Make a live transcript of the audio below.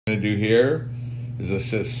Going to do here is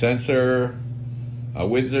a sensor, a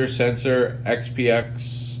Windsor sensor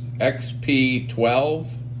XP12,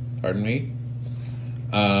 pardon me.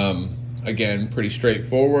 Again, pretty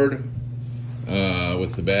straightforward.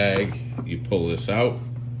 With the bag, you pull this out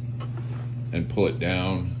and pull it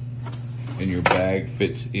down, and your bag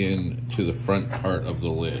fits into the front part of the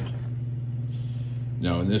lid.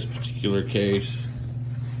 Now in this particular case,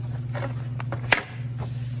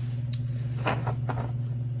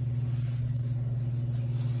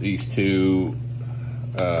 these two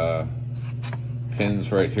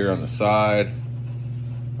pins right here on the side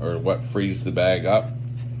are what frees the bag up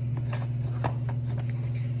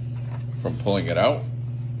from pulling it out.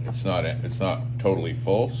 It's not totally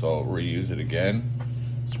full, so I'll reuse it again.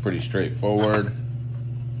 It's pretty straightforward.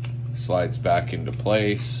 Slides back into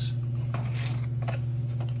place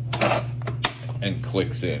and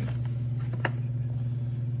clicks in.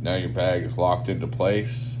 Now your bag is locked into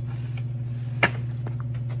place.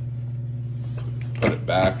 Put it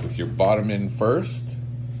back with your bottom in first.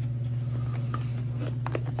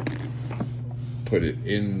 Put it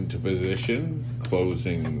into position,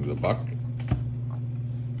 closing the buck,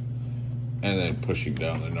 and then pushing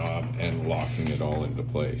down the knob and locking it all into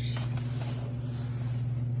place.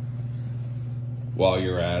 While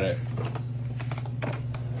you're at it,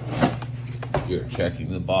 you're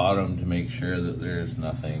checking the bottom to make sure that there's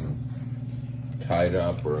nothing tied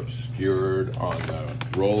up or obscured on the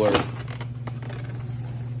roller.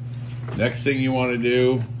 Next thing you want to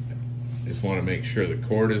do is want to make sure the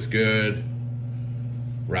cord is good,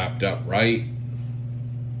 wrapped up right.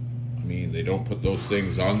 I mean, they don't put those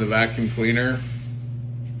things on the vacuum cleaner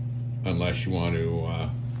unless you want to,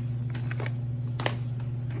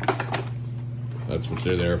 that's what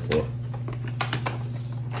they're there for.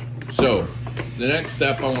 So, the next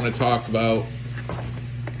step I want to talk about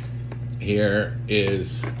here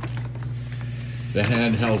is the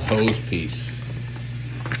handheld hose piece.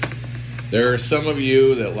 There are some of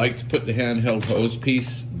you that like to put the handheld hose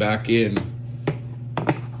piece back in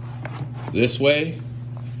this way.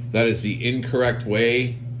 That is the incorrect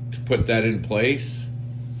way to put that in place.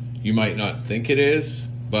 You might not think it is,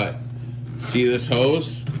 but see this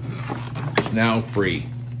hose? It's now free.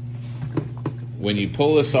 When you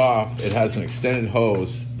pull this off, it has an extended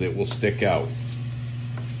hose that will stick out.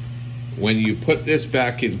 When you put this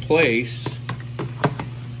back in place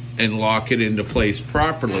and lock it into place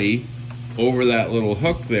properly, over that little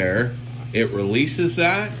hook there, it releases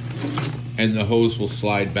that, and the hose will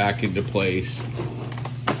slide back into place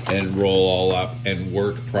and roll all up and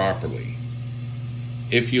work properly.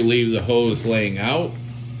 If you leave the hose laying out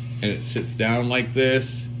and it sits down like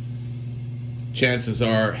this, chances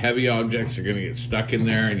are heavy objects are going to get stuck in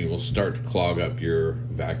there and you will start to clog up your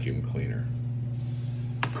vacuum cleaner.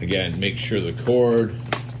 Again, make sure the cord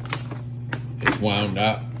is wound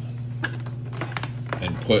up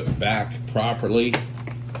and put back properly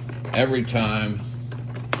every time.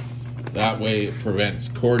 That way it prevents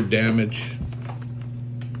cord damage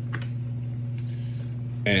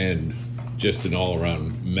and just an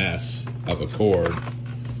all-around mess of a cord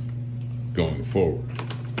going forward.